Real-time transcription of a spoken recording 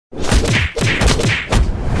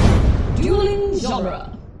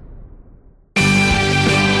genre.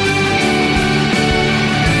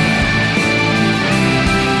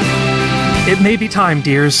 It may be time,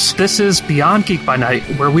 dears. This is Beyond Geek by Night,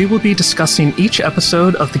 where we will be discussing each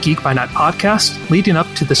episode of the Geek by Night podcast leading up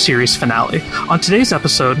to the series finale. On today's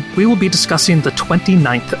episode, we will be discussing the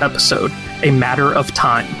 29th episode, A Matter of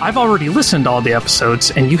Time. I've already listened to all the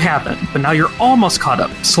episodes, and you haven't, but now you're almost caught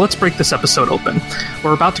up, so let's break this episode open.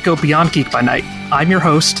 We're about to go Beyond Geek by Night. I'm your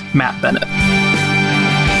host, Matt Bennett.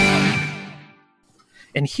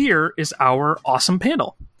 And here is our awesome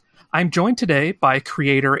panel. I'm joined today by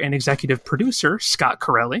creator and executive producer Scott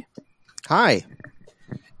Corelli. Hi.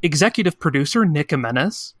 Executive producer Nick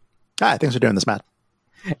Jimenez. Hi, thanks for doing this, Matt.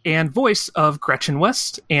 And voice of Gretchen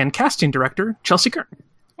West and casting director Chelsea Kern.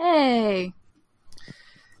 Hey.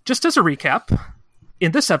 Just as a recap,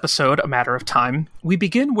 in this episode, A Matter of Time, we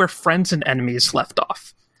begin where Friends and Enemies left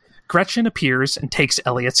off. Gretchen appears and takes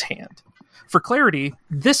Elliot's hand. For clarity,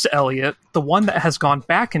 this Elliot, the one that has gone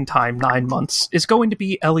back in time 9 months, is going to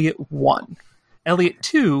be Elliot 1. Elliot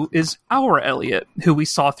 2 is our Elliot, who we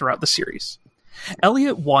saw throughout the series.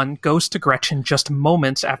 Elliot 1 goes to Gretchen just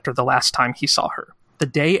moments after the last time he saw her, the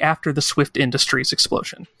day after the Swift Industries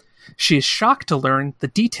explosion. She is shocked to learn the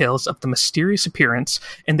details of the mysterious appearance,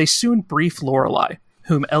 and they soon brief Lorelei,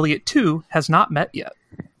 whom Elliot 2 has not met yet.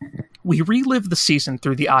 We relive the season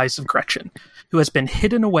through the eyes of Gretchen, who has been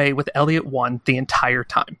hidden away with Elliot 1 the entire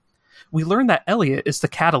time. We learn that Elliot is the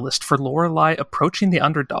catalyst for Lorelei approaching the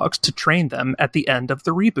underdogs to train them at the end of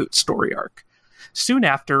the reboot story arc. Soon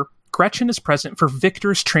after, Gretchen is present for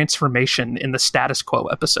Victor's transformation in the Status Quo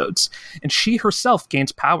episodes, and she herself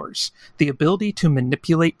gains powers, the ability to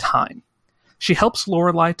manipulate time. She helps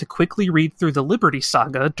Lorelei to quickly read through the Liberty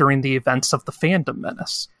Saga during the events of the Fandom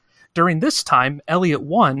Menace. During this time, Elliot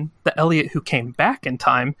 1, the Elliot who came back in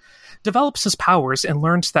time, develops his powers and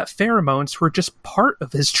learns that pheromones were just part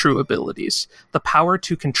of his true abilities, the power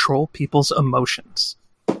to control people's emotions.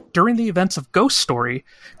 During the events of Ghost Story,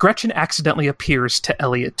 Gretchen accidentally appears to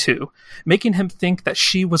Elliot 2, making him think that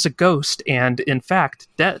she was a ghost and, in fact,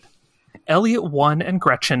 dead. Elliot 1 and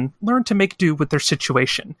Gretchen learn to make do with their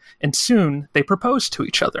situation, and soon they propose to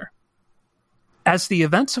each other. As the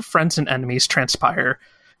events of Friends and Enemies transpire,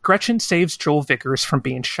 Gretchen saves Joel Vickers from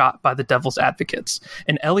being shot by the Devil's Advocates,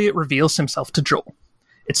 and Elliot reveals himself to Joel.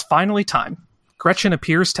 It's finally time. Gretchen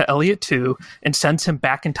appears to Elliot 2 and sends him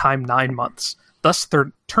back in time 9 months, thus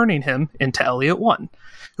turning him into Elliot 1,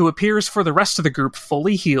 who appears for the rest of the group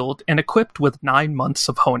fully healed and equipped with 9 months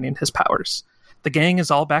of honing his powers. The gang is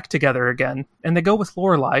all back together again, and they go with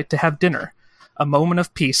Lorelei to have dinner, a moment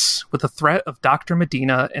of peace with the threat of Dr.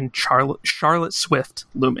 Medina and Charlotte Swift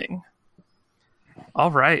looming.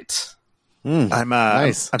 All right.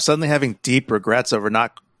 Nice. I'm suddenly having deep regrets over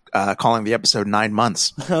not calling the episode 9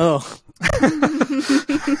 months. Oh.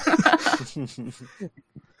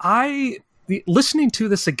 Listening to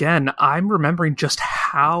this again, I'm remembering just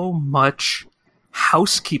how much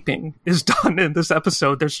housekeeping is done in this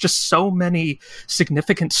episode. There's just so many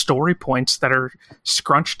significant story points that are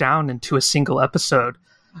scrunched down into a single episode.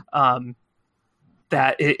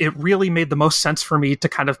 That it really made the most sense for me to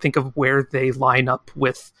kind of think of where they line up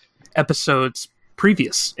with episodes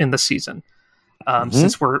previous in the season,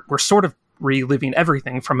 since we're sort of reliving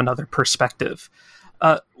everything from another perspective.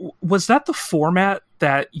 Was that the format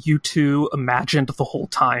that you two imagined the whole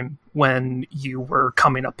time when you were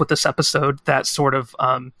coming up with this episode, that sort of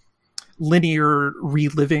linear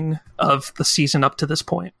reliving of the season up to this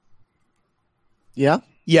point? Yeah?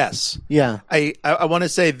 Yes. Yeah. I want to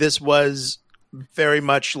say this was very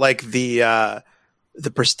much like the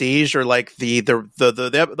Prestige, or like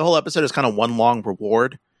the whole episode is kind of one long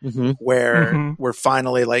reward, where we're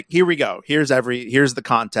finally like, here we go. Here's the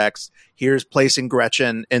context. Here's placing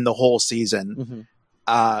Gretchen in the whole season,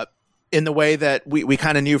 in the way that we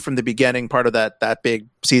kind of knew from the beginning. Part of that big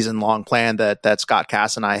season long plan that Scott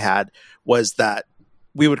Cass and I had was that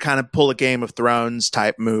we would kind of pull a Game of Thrones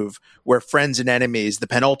type move where Friends and Enemies, the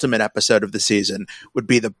penultimate episode of the season, would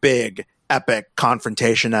be the big epic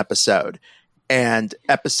confrontation episode, and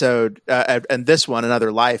this one, Another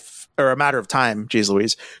Life, or A Matter of Time, geez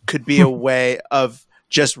Louise, could be a way of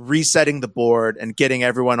just resetting the board and getting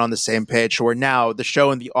everyone on the same page, so where now the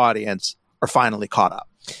show and the audience are finally caught up.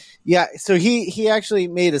 Yeah, so he actually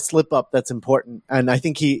made a slip up that's important, and I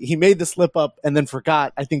think he made the slip up and then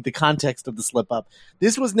forgot, I think, the context of the slip up.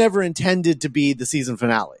 This was never intended to be the season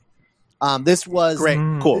finale. This was great,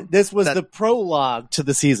 cool. This was the prologue to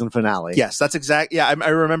the season finale. Yes, that's exact. Yeah, I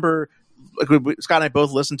remember Scott and I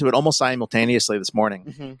both listened to it almost simultaneously this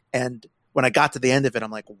morning, and when I got to the end of it,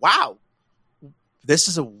 I'm like, wow, this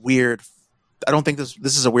is a weird I don't think this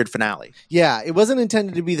is a weird finale. Yeah, it wasn't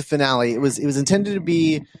intended to be the finale. It was intended to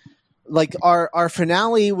be like our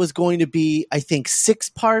finale was going to be, I think, 6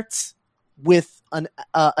 parts with a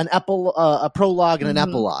prologue and an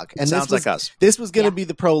epilogue. And Sounds like us. This was going to be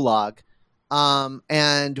the prologue.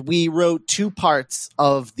 And we wrote 2 parts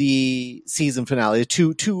of the season finale,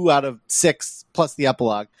 two out of 6 plus the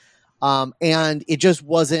epilogue. And it just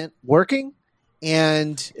wasn't working.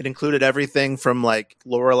 And it included everything from like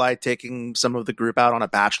Lorelai taking some of the group out on a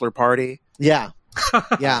bachelor party. Yeah.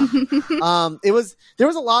 Yeah. There was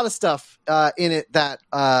a lot of stuff in it that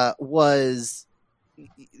was,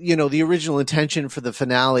 the original intention for the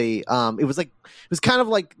finale. It was kind of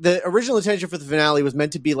like the original intention for the finale was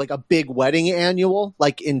meant to be like a big wedding annual,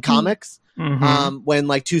 like in comics, when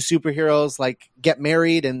like 2 superheroes like get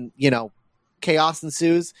married and, chaos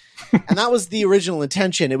ensues. And that was the original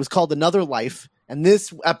intention. It was called Another Life. And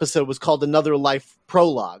this episode was called Another Life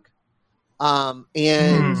Prologue.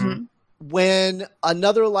 When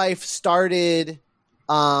Another Life started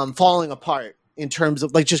falling apart in terms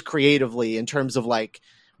of like just creatively, in terms of like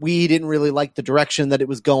we didn't really like the direction that it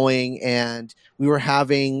was going, and we were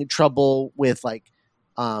having trouble with like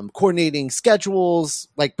coordinating schedules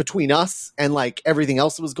like between us and like everything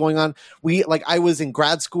else that was going on. I was in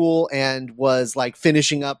grad school and was like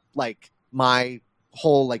finishing up like my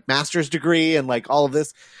whole like master's degree and like all of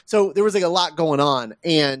this. So there was like a lot going on,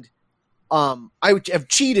 and I would have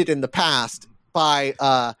cheated in the past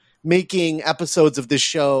by making episodes of this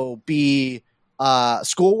show be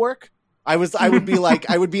schoolwork. I would be like,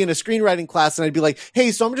 I would be in a screenwriting class and I'd be like,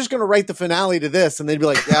 hey, so I'm just going to write the finale to this. And they'd be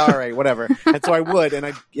like, yeah, all right, whatever. And so I would, and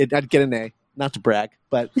I'd get an A, not to brag,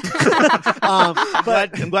 but, I'm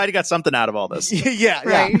glad you got something out of all this. Yeah.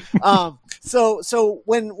 Right. Yeah. So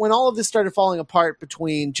when all of this started falling apart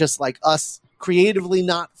between just like us creatively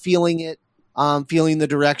not feeling it, feeling the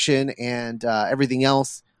direction and everything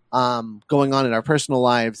else going on in our personal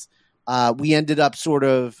lives, we ended up sort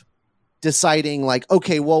of deciding like,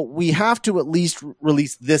 okay, well, we have to at least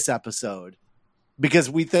release this episode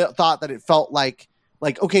because we thought that it felt like,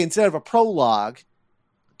 okay, instead of a prologue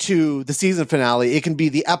to the season finale, it can be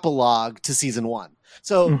the epilogue to season 1.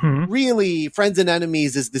 So really, Friends and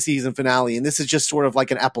Enemies is the season finale, and this is just sort of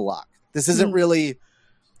like an epilogue. This isn't really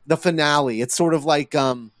the finale. It's sort of like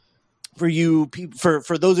for you,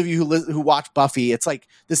 for those of you who watch Buffy, it's like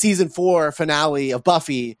the season 4 finale of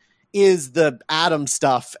Buffy is the Adam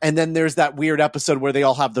stuff, and then there's that weird episode where they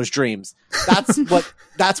all have those dreams.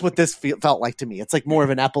 That's what this felt like to me. It's like more of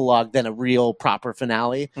an epilogue than a real proper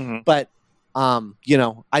finale. But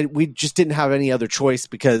we just didn't have any other choice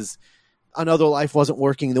because Another Life wasn't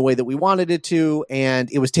working the way that we wanted it to, and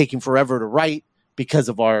it was taking forever to write because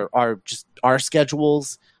of our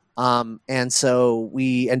schedules. And so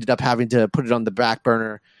we ended up having to put it on the back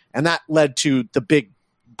burner, and that led to the big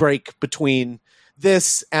break between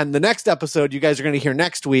this and the next episode you guys are going to hear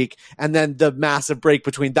next week, and then the massive break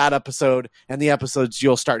between that episode and the episodes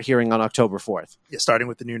you'll start hearing on October 4th. Yeah, starting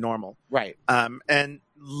with the new normal. Right. And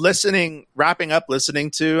wrapping up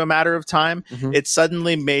listening to A Matter of Time, it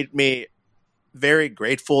suddenly made me very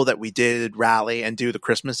grateful that we did rally and do the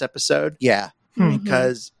Christmas episode. Yeah.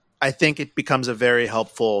 Because I think it becomes a very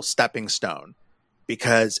helpful stepping stone,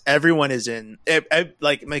 because everyone is in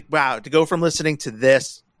like wow, to go from listening to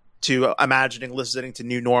this to imagining listening to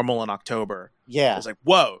New Normal in October. Yeah. It's like,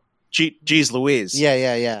 whoa, geez Louise.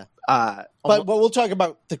 Yeah. But we'll talk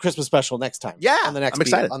about the Christmas special next time. Yeah. On the next I'm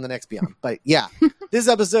excited. On the next Beyond. But yeah, this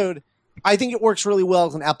episode, I think it works really well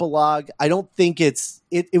as an epilogue. I don't think it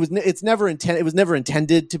was never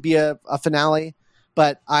intended to be a finale,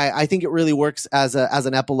 but I think it really works as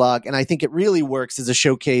an epilogue, and I think it really works as a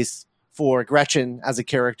showcase for Gretchen as a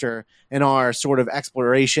character and our sort of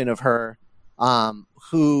exploration of her,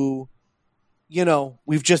 who,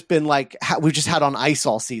 we've just had on ice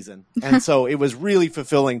all season. And so it was really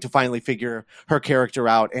fulfilling to finally figure her character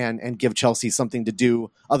out and give Chelsea something to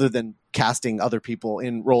do other than casting other people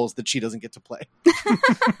in roles that she doesn't get to play.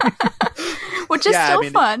 Which is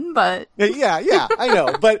fun, but yeah, I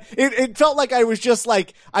know. But it felt like I was just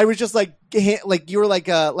like you were like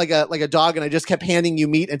a dog, and I just kept handing you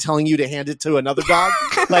meat and telling you to hand it to another dog.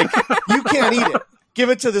 Like, you can't eat it. Give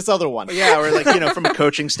it to this other one. Yeah, or like, from a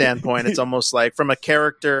coaching standpoint, it's almost like from a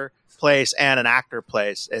character place and an actor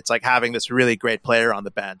place, it's like having this really great player on the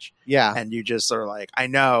bench. Yeah. And you just are like, I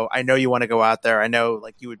know you want to go out there. I know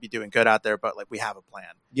like you would be doing good out there, but like we have a plan.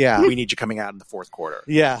 Yeah. We need you coming out in the 4th quarter.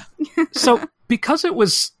 Yeah. So because it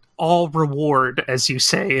was all reward, as you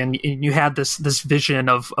say, and you had this vision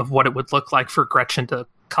of what it would look like for Gretchen to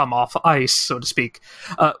come off ice, so to speak,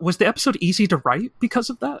 was the episode easy to write because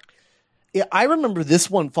of that? Yeah, I remember this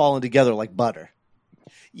one falling together like butter.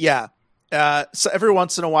 Yeah. So every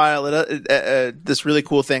once in a while, this really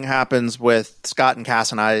cool thing happens with Scott and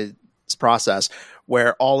Cass and I's process,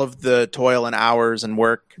 where all of the toil and hours and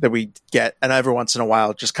work that we get, and every once in a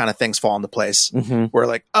while, just kind of things fall into place. We're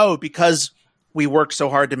like, oh, because we worked so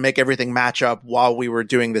hard to make everything match up while we were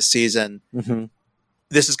doing this season.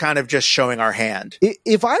 This is kind of just showing our hand.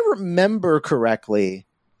 If I remember correctly,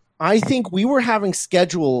 I think we were having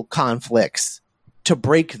schedule conflicts to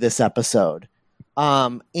break this episode.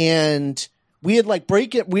 And we had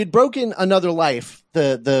we had broken Another Life,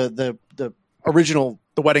 the original,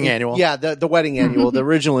 the wedding annual. Yeah. The wedding annual, the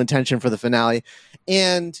original intention for the finale.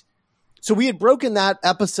 And so we had broken that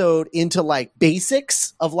episode into like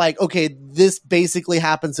basics of like, okay, this basically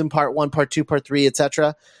happens in part 1, part 2, part 3,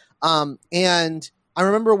 etc. And I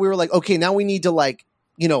remember we were like, okay, now we need to like,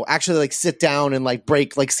 actually like sit down and like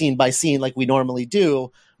break like scene by scene like we normally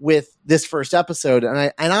do with this first episode.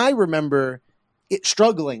 And I remember it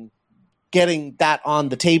struggling getting that on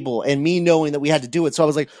the table and me knowing that we had to do it. So I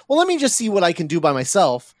was like, well, let me just see what I can do by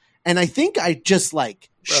myself. And I think I just like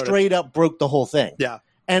straight up broke the whole thing. Yeah.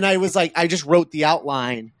 And I was like, I just wrote the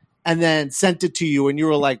outline and then sent it to you and you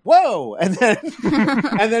were like, whoa. And then,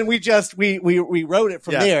 and then we wrote it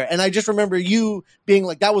from there. And I just remember you being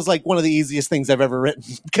like, that was like one of the easiest things I've ever written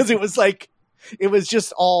because it was like, it was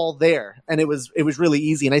just all there and it was really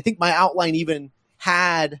easy. And I think my outline even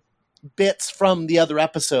had bits from the other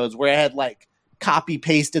episodes where I had like copy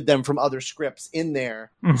pasted them from other scripts in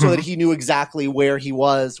there so that he knew exactly where he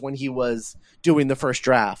was when he was doing the first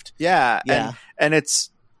draft. Yeah. And it's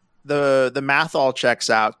the math all checks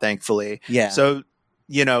out, thankfully. Yeah. So,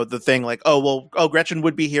 the thing like, Gretchen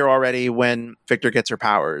would be here already when Victor gets her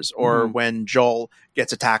powers or when Joel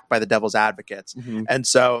gets attacked by the Devil's Advocates. And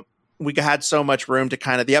so we had so much room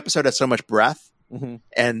to the episode has so much breadth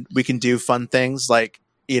and we can do fun things like,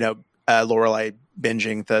 Lorelai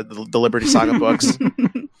binging the Liberty Saga books,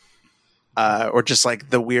 or just like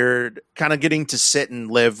the weird kind of getting to sit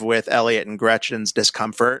and live with Elliot and Gretchen's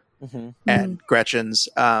discomfort and Gretchen's,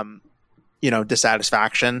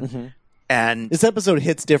 dissatisfaction. And this episode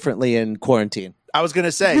hits differently in quarantine. I was going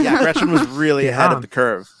to say, Gretchen was really ahead of the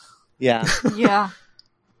curve. Yeah. Yeah.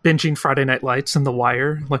 Binging Friday Night Lights and The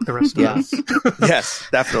Wire like the rest of us. Yes,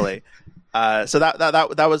 definitely. So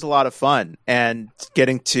that was a lot of fun, and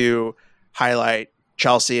getting to highlight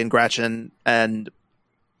Chelsea and Gretchen, and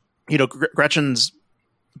Gretchen's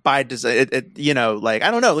by design. Like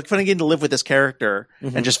I don't know, like fun getting to live with this character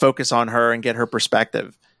and just focus on her and get her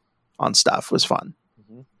perspective on stuff was fun.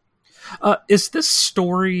 Is this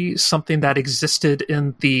story something that existed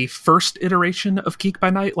in the first iteration of Geek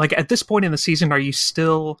by Night? Like at this point in the season, are you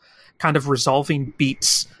still kind of resolving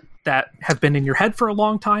beats that have been in your head for a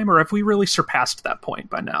long time, or have we really surpassed that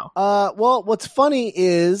point by now? Well, what's funny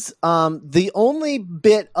is the only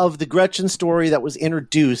bit of the Gretchen story that was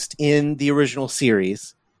introduced in the original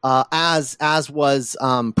series, as was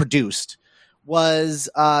produced, was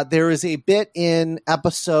there is a bit in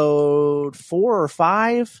episode 4 or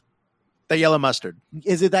 5. The yellow mustard.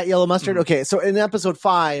 Is it that yellow mustard? Okay, so in episode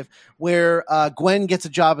 5, where Gwen gets a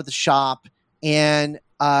job at the shop and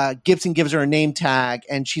Gibson gives her a name tag,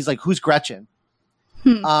 and she's like, "Who's Gretchen?"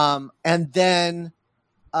 And then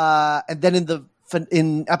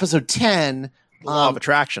in episode 10, the law of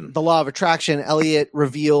attraction. The law of attraction. Elliot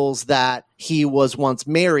reveals that he was once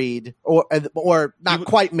married, or not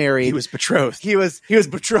quite married. He was betrothed. He was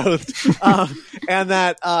betrothed, and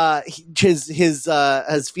that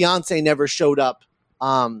his fiance never showed up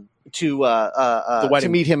to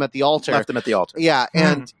meet him at the altar. Left him at the altar. Yeah,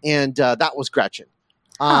 and that was Gretchen.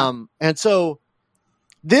 And so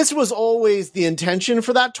this was always the intention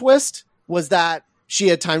for that twist, was that she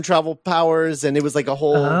had time travel powers, and it was like a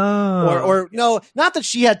whole, or no, not that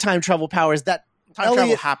she had time travel powers, that time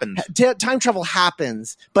travel happens. Time travel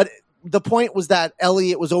happens, but the point was that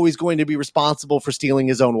Elliot was always going to be responsible for stealing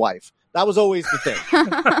his own wife. That was always the thing.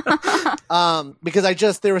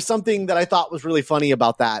 Because there was something that I thought was really funny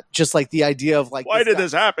about that. Just like the idea of like, why did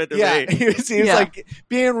this happen to me? He was like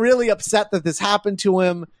being really upset that this happened to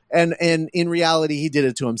him. And in reality, he did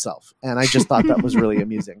it to himself. And I just thought that was really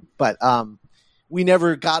amusing. But we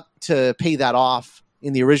never got to pay that off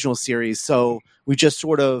in the original series. So we just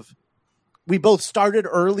we both started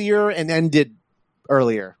earlier and ended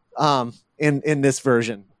earlier in this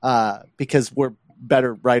version because we're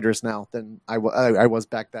better writers now than I was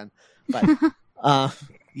back then. But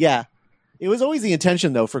yeah, it was always the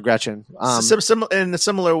intention though for Gretchen. In a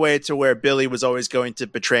similar way to where Billy was always going to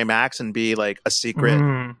betray Max and be like a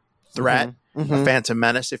secret threat, a phantom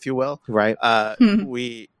menace, if you will. Right.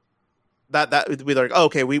 that we like, oh,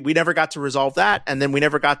 okay, we never got to resolve that, and then we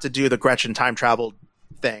never got to do the Gretchen time travel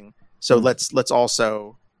thing. So let's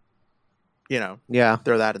also, throw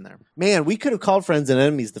that in there. Man, we could have called Friends and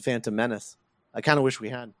Enemies the Phantom Menace. I kind of wish we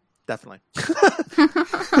had. Definitely.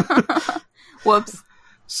 Whoops.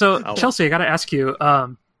 So, Chelsea, I got to ask you,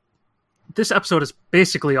 this episode is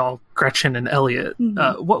basically all Gretchen and Elliot.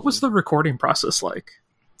 What was the recording process like?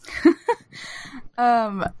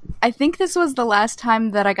 I think this was the last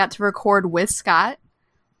time that I got to record with Scott.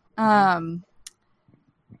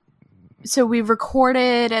 So we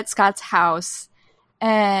recorded at Scott's house,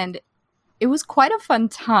 and it was quite a fun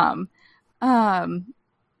time. I'm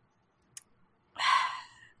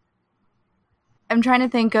trying to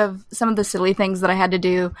think of some of the silly things that I had to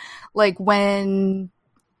do, like when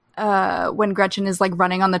Gretchen is like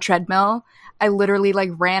running on the treadmill. I literally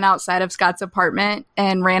like ran outside of Scott's apartment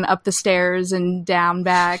and ran up the stairs and down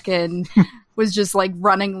back and was just like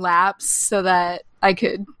running laps so that I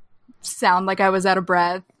could sound like I was out of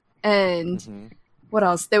breath. And what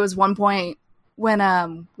else? There was one point when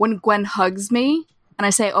Gwen hugs me and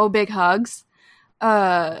I say, "Oh, big hugs."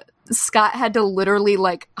 Scott had to literally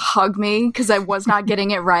like hug me because I was not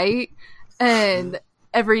getting it right. And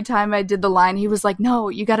every time I did the line, he was like, "No,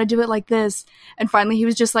 you got to do it like this." And finally he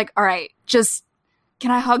was just like, "All right, just,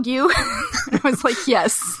 can I hug you?" And I was like,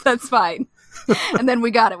 "Yes, that's fine." And then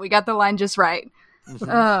we got it. We got the line just right.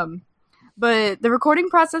 But the recording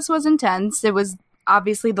process was intense. It was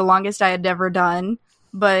obviously the longest I had ever done,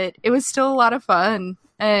 but it was still a lot of fun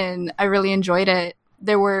and I really enjoyed it.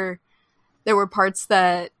 There were parts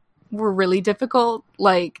that were really difficult,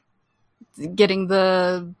 like getting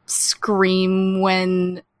the scream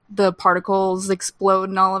when the particles explode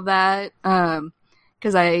and all of that,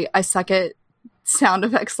 because I suck at sound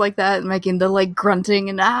effects like that and making the like grunting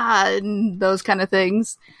and those kind of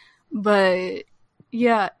things. But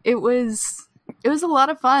yeah, it was a lot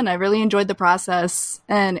of fun. I really enjoyed the process,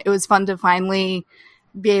 and it was fun to finally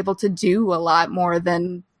be able to do a lot more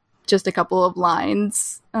than just a couple of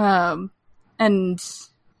lines. And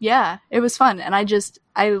yeah, it was fun. And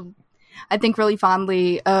I think really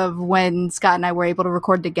fondly of when Scott and I were able to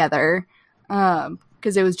record together,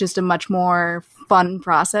 because it was just a much more fun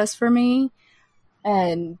process for me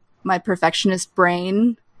and my perfectionist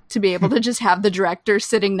brain to be able to just have the director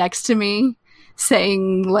sitting next to me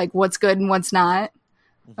saying like what's good and what's not.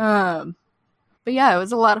 But yeah, it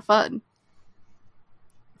was a lot of fun.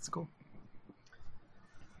 That's cool.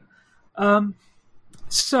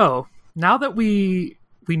 So now that we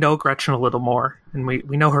know Gretchen a little more and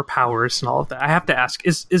we know her powers and all of that, I have to ask,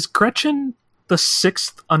 is Gretchen the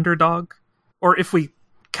sixth underdog? Or if we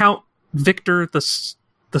count Victor the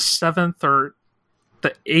seventh, or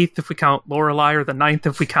the eighth if we count Lorelai, or the ninth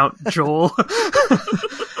if we count Joel?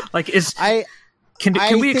 Like,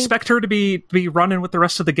 can we expect her to be running with the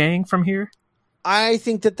rest of the gang from here? I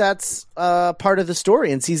think that's part of the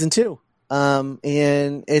story in season 2.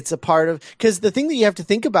 And it's a part of, because the thing that you have to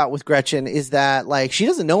think about with Gretchen is that like she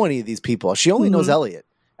doesn't know any of these people. She only knows Elliot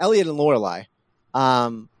and Lorelai,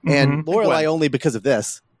 and Lorelai only because of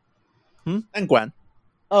this, and Gwen.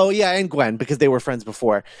 Oh yeah, and Gwen because they were friends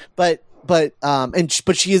before. But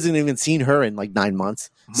she hasn't even seen her in like 9 months.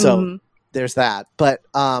 So there's that. But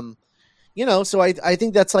so I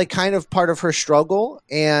think that's like kind of part of her struggle,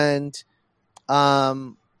 and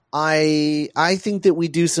I think that we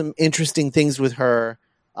do some interesting things with her,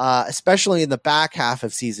 especially in the back half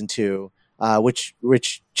of season 2,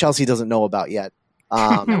 which Chelsea doesn't know about yet.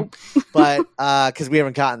 But because we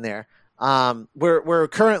haven't gotten there, we're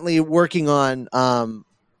currently working on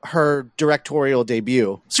her directorial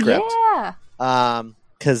debut script. Yeah.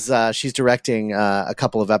 Because she's directing a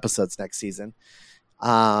couple of episodes next season.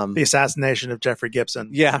 The assassination of Jeffrey Gibson.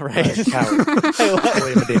 Yeah, right.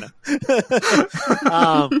 William Medina.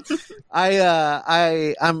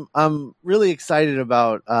 I'm really excited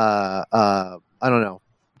about I don't know,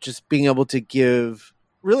 just being able to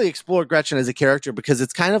really explore Gretchen as a character, because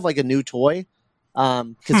it's kind of like a new toy.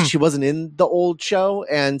 Because she wasn't in the old show,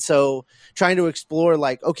 and so trying to explore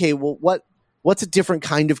like, okay, well, what's a different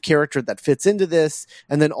kind of character that fits into this,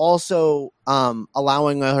 and then also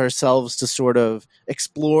allowing ourselves to sort of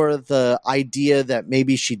explore the idea that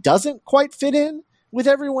maybe she doesn't quite fit in with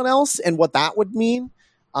everyone else and what that would mean,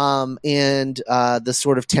 and the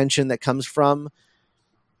sort of tension that comes from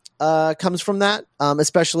that,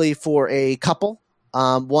 especially for a couple.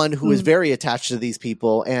 One who is very attached to these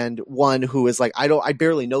people, and one who is like, I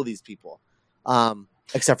barely know these people,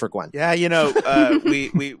 except for Gwen. Yeah,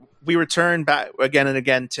 we return back again and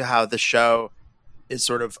again to how the show is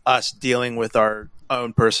sort of us dealing with our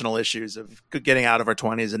own personal issues of getting out of our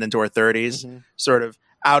 20s and into our 30s, sort of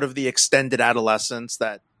out of the extended adolescence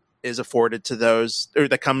that is afforded to those, or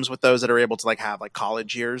that comes with those that are able to like have like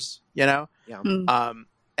college years, you know? Yeah.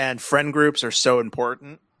 And friend groups are so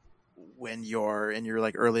important when you're in your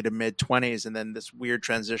like early to mid 20s, and then this weird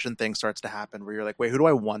transition thing starts to happen where you're like, wait, who do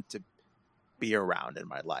I want to be around in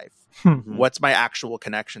my life? What's my actual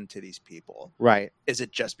connection to these people? Right. Is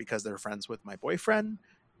it just because they're friends with my boyfriend?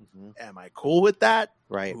 Am I cool with that?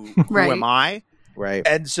 Right. Who am I? Right.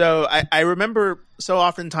 And so I remember so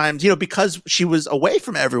oftentimes, you know, because she was away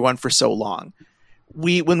from everyone for so long,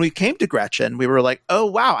 when we came to Gretchen, we were like, oh,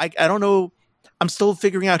 wow, I don't know. I'm still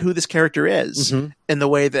figuring out who this character is in the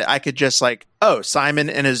way that I could just like, oh, Simon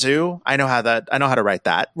in a zoo. I know how to write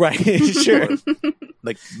that. Right. Sure.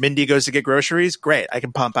 Like Mindy goes to get groceries. Great. I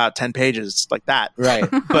can pump out 10 pages like that. Right.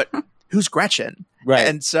 But who's Gretchen? Right.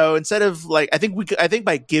 And so instead of like, I think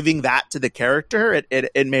by giving that to the character,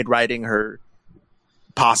 it made writing her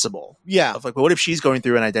possible. Yeah. Of like, well, what if she's going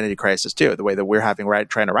through an identity crisis too? The way that we're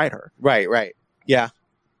trying to write her. Right. Right. Yeah.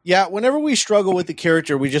 Yeah. Whenever we struggle with the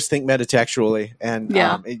character, we just think metatextually, and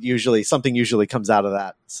something usually comes out of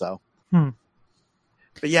that. So. But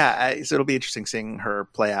yeah, so it'll be interesting seeing her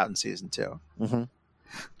play out in season 2.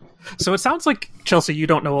 So it sounds like, Chelsea, you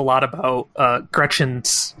don't know a lot about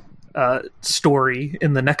Gretchen's story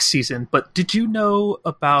in the next season, but did you know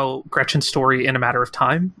about Gretchen's story in A Matter of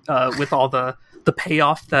Time, with all the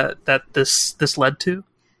payoff that this led to?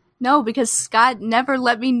 No, because Scott never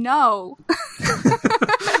let me know.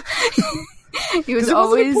 He was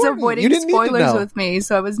always avoiding spoilers with me,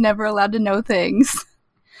 so I was never allowed to know things.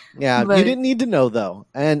 Yeah, you didn't need to know, though.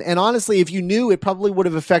 And honestly, if you knew, it probably would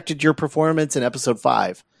have affected your performance in episode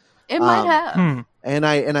 5. It might have. And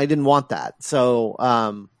I didn't want that.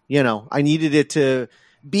 So, you know, I needed it to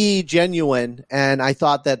be genuine, and I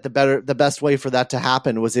thought that the best way for that to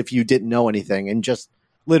happen was if you didn't know anything and just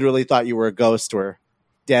literally thought you were a ghost or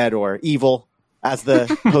dead or evil, as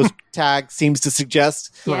the post tag seems to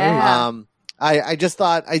suggest. Yeah. I just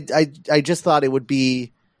thought it would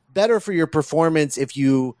be better for your performance if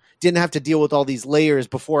you didn't have to deal with all these layers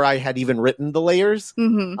before I had even written the layers.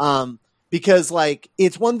 Because like,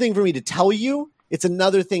 it's one thing for me to tell you, it's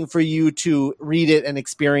another thing for you to read it and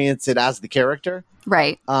experience it as the character.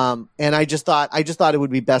 Right. And I just thought it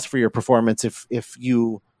would be best for your performance if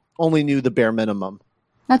you only knew the bare minimum.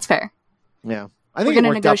 That's fair. Yeah. I think we're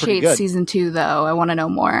going to negotiate season 2, though. I want to know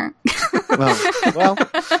more. well.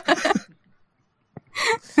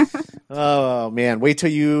 Oh, man. Wait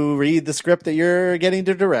till you read the script that you're getting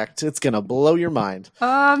to direct. It's going to blow your mind. Oh,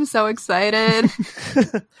 I'm so excited.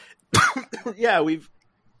 Yeah,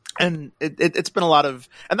 it's been a lot of,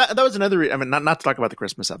 and that was another, I mean, not to talk about the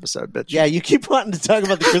Christmas episode, but yeah, you keep wanting to talk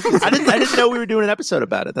about the Christmas episode. I didn't know we were doing an episode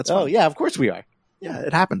about it. That's fine. Oh, yeah, of course we are. Yeah,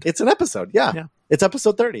 it happened. It's an episode. Yeah. It's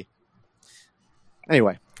episode 30.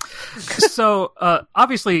 Anyway. So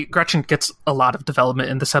obviously Gretchen gets a lot of development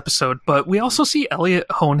in this episode, but we also see Elliot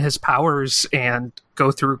hone his powers and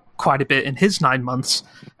go through quite a bit in his 9 months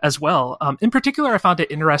as well. In particular, I found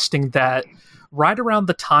it interesting that right around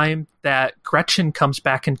the time that Gretchen comes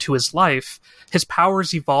back into his life, his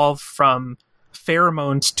powers evolve from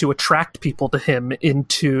pheromones to attract people to him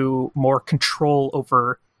into more control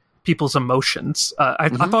over people's emotions. I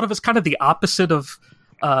thought of it as kind of the opposite of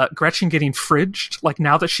Gretchen getting fridged. Like,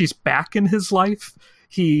 now that she's back in his life,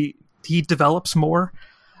 he develops more.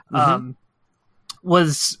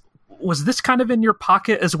 Was this kind of in your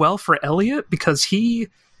pocket as well for Elliot? Because he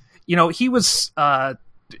was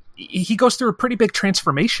he goes through a pretty big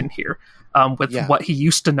transformation here with what he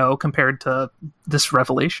used to know compared to this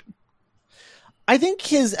revelation. I think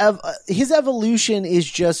his evolution is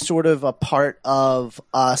just sort of a part of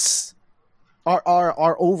us.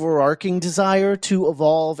 Our overarching desire to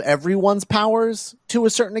evolve everyone's powers to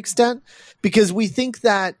a certain extent, because we think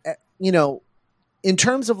that, you know, in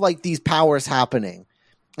terms of like these powers happening,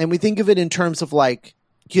 and we think of it in terms of like,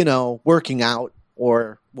 you know, working out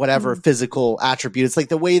or whatever physical attribute. It's like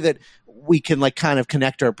the way that we can like kind of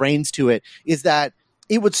connect our brains to it is that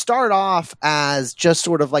it would start off as just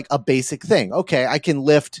sort of like a basic thing. Okay, I can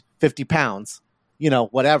lift 50 pounds, you know,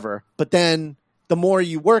 whatever. But then the more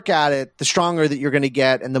you work at it, the stronger that you're going to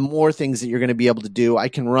get, and the more things that you're going to be able to do. I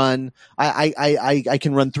can run. I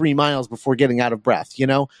can run 3 miles before getting out of breath. You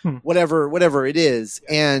know, whatever it is,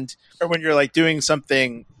 and or when you're like doing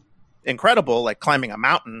something incredible, like climbing a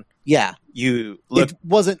mountain. Yeah, it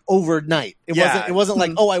wasn't overnight. It wasn't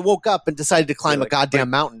like, oh, I woke up and decided to climb a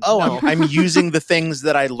goddamn mountain. Oh, no. I'm using the things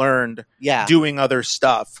that I learned doing other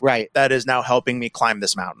stuff. Right. That is now helping me climb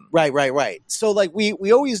this mountain. Right. So like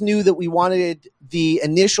we always knew that we wanted the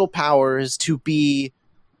initial powers to be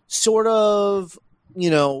sort of,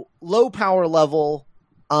 you know, low power level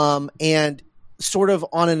and sort of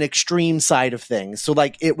on an extreme side of things. So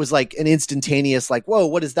like it was like an instantaneous like, whoa,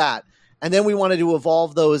 what is that? And then we wanted to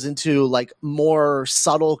evolve those into like more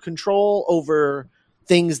subtle control over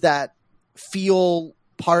things that feel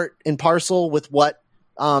part and parcel with what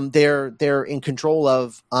they're in control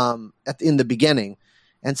of in the beginning.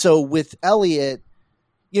 And so with Elliot,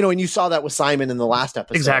 you know, and you saw that with Simon in the last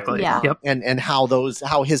episode. Exactly. Yeah. Yep. And how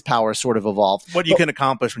his powers sort of evolved. What you can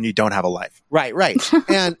accomplish when you don't have a life. Right.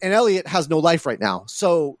 and Elliot has no life right now.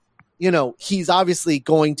 So, you know, he's obviously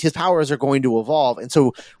his powers are going to evolve. And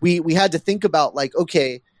so we had to think about like,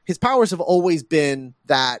 okay, his powers have always been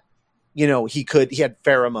that, you know, he had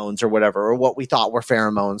pheromones or whatever, or what we thought were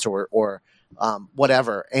pheromones or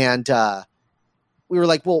whatever. And, we were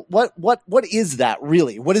like, well, what is that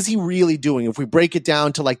really? What is he really doing? If we break it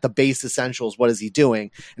down to like the base essentials, what is he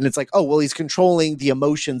doing? And it's like, oh, well, he's controlling the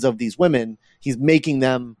emotions of these women. He's making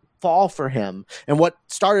them fall for him. And what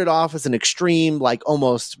started off as an extreme, like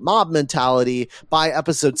almost mob mentality by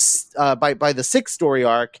episodes, by the 6th story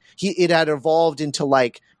arc, it had evolved into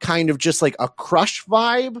like kind of just like a crush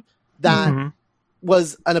vibe that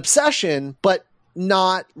was an obsession, but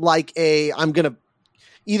not like I'm going to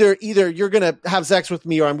either you're going to have sex with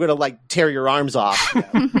me or I'm going to like tear your arms off.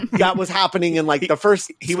 That was happening in like the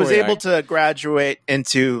first. He was able to graduate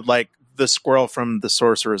into like the squirrel from the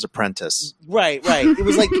Sorcerer's Apprentice. Right.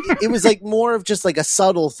 It was like more of just like a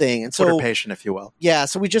subtle thing. And so patient, if you will. Yeah.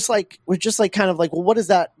 So we're just like kind of like, well, what is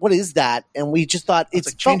that? What is that? And we just thought it's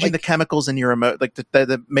like changing the chemicals in your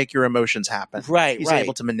that make your emotions happen. Right. He's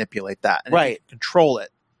able to manipulate that. And right. Control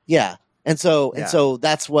it. Yeah. And so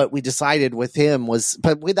that's what we decided with him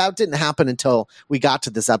but that didn't happen until we got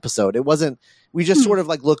to this episode. It wasn't, we just sort of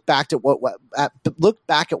like looked back at what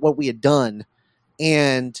we had done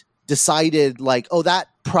and decided like, oh,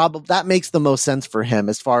 that makes the most sense for him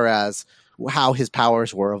as far as how his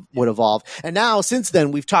powers would evolve. And now since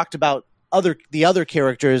then we've talked about the other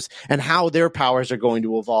characters and how their powers are going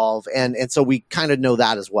to evolve. And so we kind of know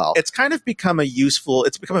that as well. It's kind of become a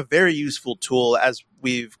very useful tool as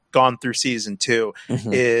we've gone through season 2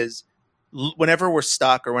 is whenever we're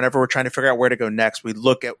stuck or whenever we're trying to figure out where to go next, we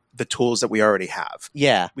look at the tools that we already have.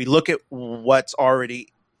 Yeah. We look at what's already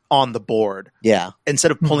on the board. Yeah.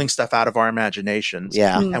 Instead of pulling stuff out of our imaginations.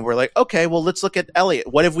 Yeah. And we're like, okay, well, let's look at Elliot.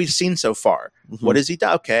 What have we seen so far? What has he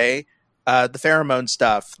done? Okay. The pheromone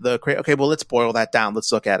stuff, okay, well, let's boil that down.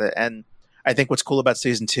 Let's look at it. And I think what's cool about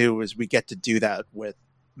season 2 is we get to do that with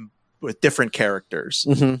different characters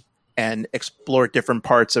and explore different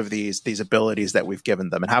parts of these abilities that we've given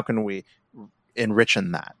them. And how can we enrich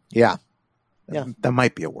in that? Yeah. That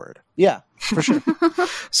might be a word. Yeah, for sure.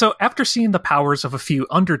 So after seeing the powers of a few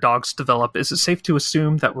underdogs develop, is it safe to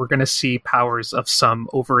assume that we're going to see powers of some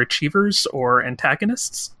overachievers or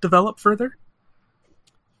antagonists develop further?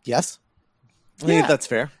 Yes. I think that's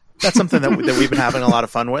fair. That's something that we've been having a lot of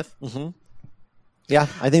fun with. Yeah,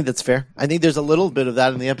 I think that's fair. I think there's a little bit of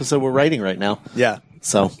that in the episode we're writing right now. Yeah.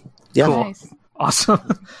 So, yeah. Cool. Nice. Awesome.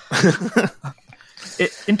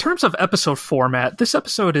 In terms of episode format, this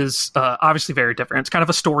episode is obviously very different. It's kind of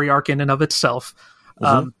a story arc in and of itself,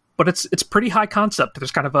 but it's pretty high concept.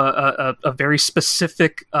 There's kind of a very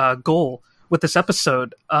specific goal with this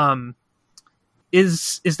episode.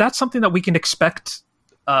 Is that something that we can expect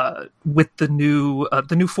with the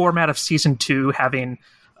new format of season 2 having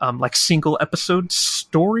like single episode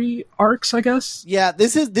story arcs, I guess? Yeah,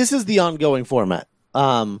 this is the ongoing format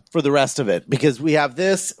for the rest of it, because we have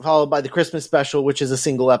this followed by the Christmas special, which is a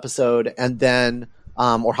single episode, and then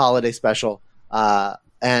or holiday special,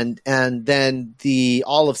 and then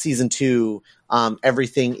all of season 2,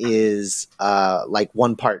 everything is like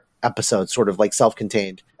one part episode, sort of like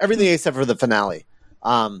self-contained. Everything except for the finale.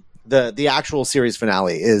 The actual series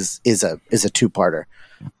finale is a 2-parter.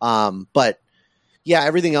 But yeah,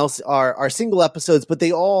 everything else are single episodes, but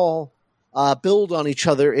they all build on each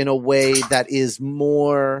other in a way that is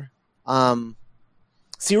more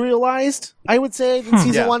serialized, I would say, than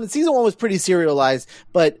season 1. Season 1 was pretty serialized,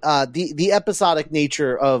 but the episodic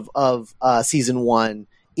nature of season 1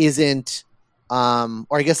 isn't, or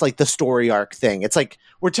I guess like the story arc thing. It's like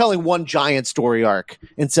we're telling one giant story arc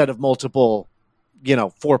instead of multiple,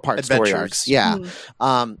 4-part story arcs. Yeah.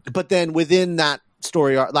 But then within that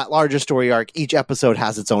story arc, that larger story arc, each episode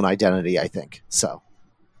has its own identity, I think. So.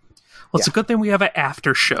 Well, it's a good thing we have an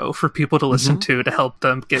after show for people to listen to help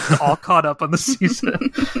them get all caught up on the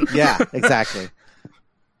season. Yeah, exactly.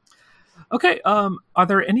 Okay. Are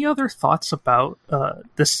there any other thoughts about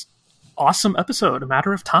this awesome episode, A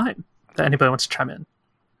Matter of Time, that anybody wants to chime in?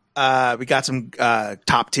 We got some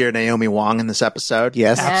top tier Naomi Wong in this episode.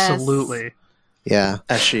 Yes. Absolutely. Yeah.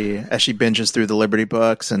 As she binges through the Liberty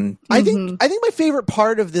books. And I think my favorite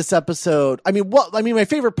part of this episode, my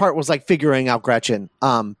favorite part was like figuring out Gretchen,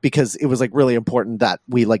 because it was like really important that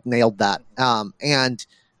we like nailed that.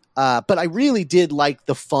 But I really did like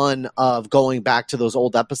the fun of going back to those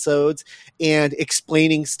old episodes and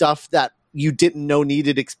explaining stuff that you didn't know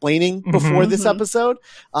needed explaining before this episode.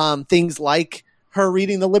 Things like her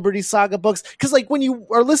reading the Liberty Saga books. Because like when you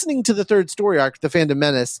are listening to the third story arc, The Phantom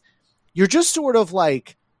Menace, you're just sort of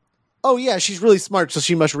like, oh yeah, she's really smart, so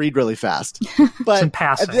she must read really fast. But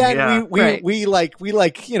then we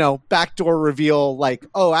backdoor reveal like,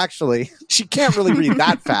 oh, actually, she can't really read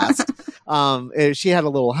that fast. She had a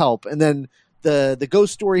little help, and then the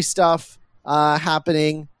ghost story stuff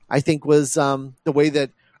happening, I think, was the way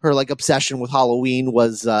that her like obsession with Halloween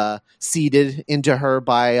was seeded into her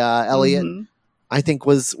by Elliot. I think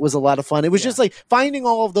was a lot of fun. It was just like finding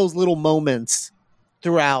all of those little moments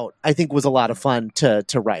throughout, I think, was a lot of fun to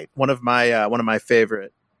write. One of my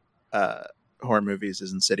favorite horror movies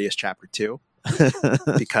is Insidious Chapter 2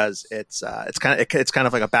 because it's kind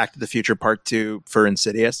of like a Back to the Future Part 2 for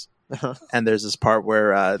Insidious. And there's this part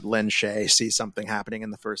where Lynn Shay sees something happening in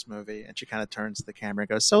the first movie, and she kind of turns to the camera and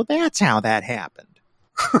goes, "So that's how that happened."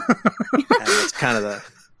 And it's kind of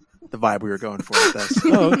the vibe we were going for with this.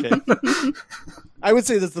 Oh, okay. I would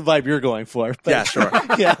say that's the vibe you're going for. But yeah, sure.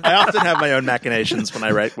 Yeah, I often have my own machinations when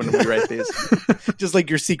we write these. Just like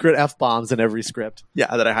your secret F-bombs in every script.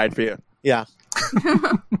 Yeah, that I hide for you. Yeah.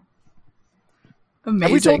 Amazing.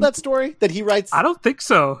 Have we told that story that he writes? I don't think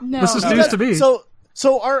so. No. This is news to me. So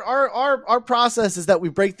our process is that we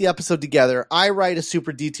break the episode together. I write a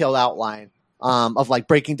super detailed outline of like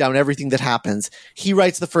breaking down everything that happens. He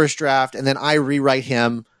writes the first draft, and then I rewrite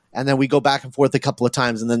him. And then we go back and forth a couple of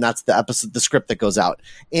times, and then that's the script that goes out.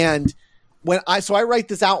 And I write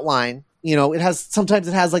this outline, sometimes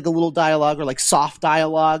it has like a little dialogue or like soft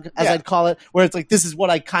dialogue, as I'd call it, where it's like, this is what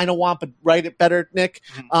I kind of want, but write it better, Nick,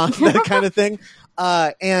 that kind of thing.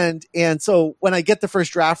 And so when I get the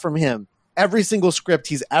first draft from him, every single script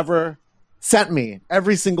he's ever sent me,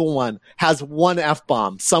 every single one has one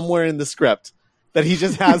F-bomb somewhere in the script that he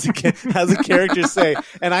just has a character say,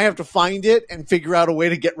 and I have to find it and figure out a way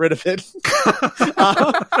to get rid of it.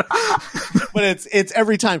 But it's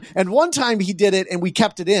every time. And one time he did it, and we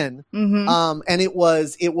kept it in. And it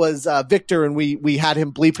was Victor, and we had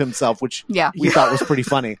him bleep himself, which we thought was pretty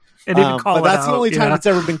funny. And even call but that's it the out, only time it's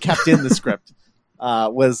ever been kept in the script.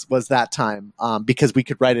 Was that time because we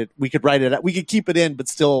could write it. We could keep it in, but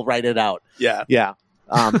still write it out. Yeah.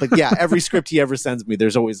 But yeah, every script he ever sends me,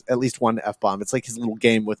 there's always at least one F-bomb. It's like his little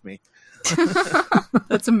game with me.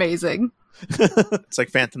 That's amazing. It's like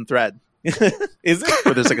Phantom Thread. Is it?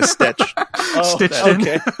 Where there's like a stitch. Stitched in.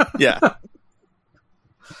 Okay. Yeah.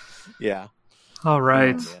 Yeah. All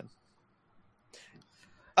right.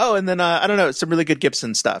 Oh, and then I don't know, some really good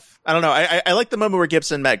Gibson stuff. I don't know. I like the moment where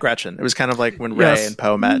Gibson met Gretchen. It was kind of like when Rey and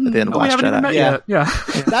Poe met at the end of Last Jedi. Met yet. Yeah.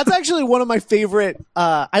 That's actually one of my favorite.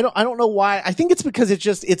 I don't know why. I think it's because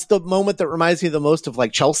it's the moment that reminds me the most of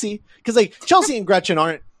like Chelsea, because like Chelsea and Gretchen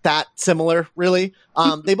aren't that similar, really.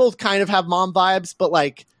 They both kind of have mom vibes, but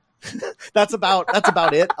like that's about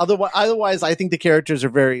it. Otherwise, I think the characters are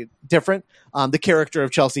very different. The character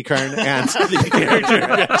of Chelsea Kern and the character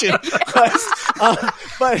of Gretchen Quest.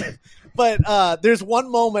 But there's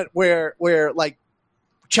one moment where like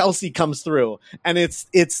Chelsea comes through, and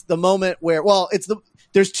it's the moment where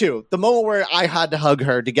there's two. The moment where I had to hug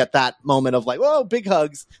her to get that moment of like, whoa, big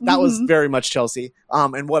hugs. That was very much Chelsea,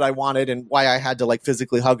 and what I wanted and why I had to like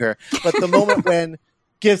physically hug her. But the moment when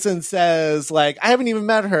Gibson says like, I haven't even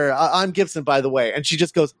met her. I'm Gibson, by the way. And she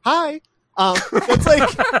just goes, hi. It's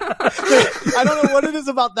like, I don't know what it is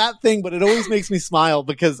about that thing, but it always makes me smile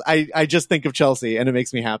because I just think of Chelsea and it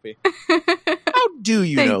makes me happy. How do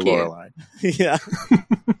you know Lorelai? Yeah.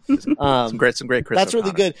 Some great Chris That's O'Connor.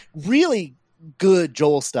 really good. Really good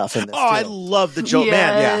Joel stuff in this. Oh, I love the Joel. Yes.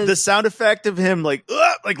 Man, yeah. The sound effect of him like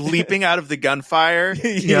leaping out of the gunfire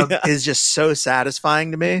is just so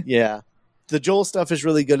satisfying to me. Yeah. The Joel stuff is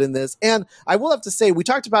really good in this. And I will have to say, we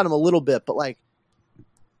talked about him a little bit, but like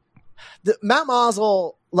Matt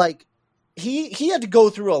Mazel, like he had to go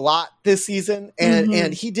through a lot this season,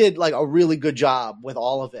 and he did like a really good job with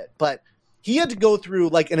all of it. But he had to go through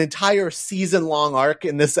like an entire season long arc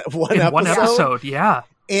in this one episode. Yeah.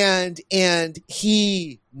 And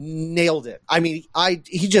he nailed it. I mean,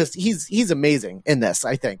 he's amazing in this,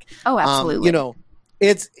 I think. Oh, absolutely.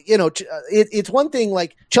 It's one thing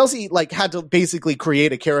like Chelsea like had to basically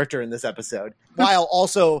create a character in this episode while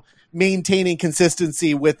also maintaining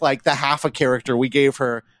consistency with like the half a character we gave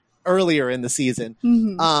her earlier in the season.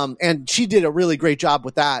 And she did a really great job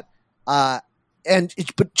with that.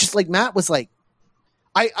 but just like Matt was like,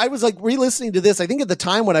 I was like re-listening to this. I think at the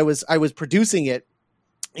time when I was producing it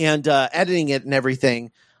and editing it and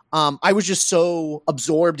everything, I was just so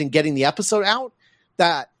absorbed in getting the episode out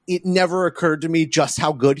that it never occurred to me just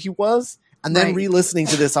how good he was. And then re-listening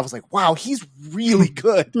to this, I was like, wow, he's really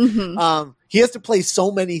good. Mm-hmm. He has to play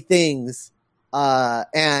so many things.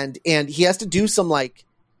 And he has to do some like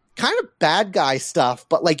kind of bad guy stuff,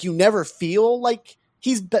 but like you never feel like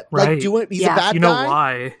he's like doing, he's a bad guy. You know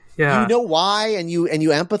why. Yeah. You know why, and you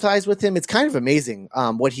empathize with him. It's kind of amazing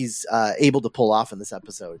what he's able to pull off in this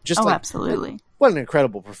episode. Just absolutely. What an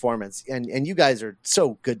incredible performance. And you guys are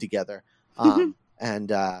so good together. And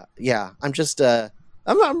I'm just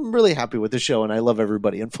I'm really happy with the show, and I love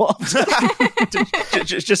everybody involved.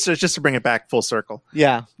 just to bring it back full circle.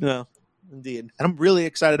 Yeah, no, indeed. And I'm really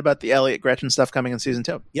excited about the Elliot Gretchen stuff coming in season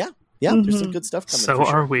 2. Yeah, there's some good stuff coming. So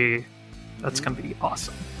are we. That's going to be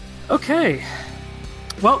awesome. Okay.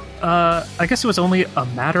 Well, I guess it was only a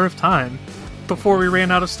matter of time before we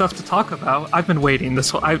ran out of stuff to talk about. I've been waiting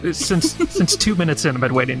since 2 minutes in. I've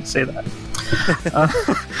been waiting to say that.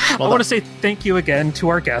 I want to say thank you again to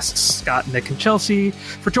our guests, Scott, Nick, and Chelsea,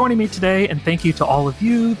 for joining me today, and thank you to all of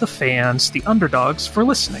you, the fans, the underdogs, for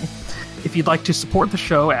listening. If you'd like to support the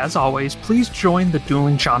show, as always, please join the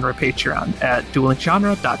Dueling Genre Patreon at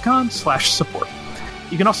duelinggenre.com/support.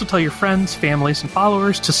 You can also tell your friends, families, and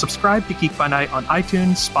followers to subscribe to Geek by Night on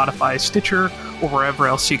iTunes, Spotify, Stitcher, or wherever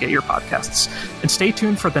else you get your podcasts. And stay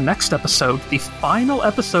tuned for the next episode, the final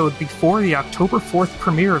episode before the October 4th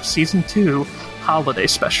premiere of Season 2 Holiday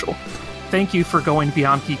Special. Thank you for going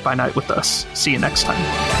beyond Geek by Night with us. See you next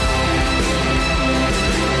time.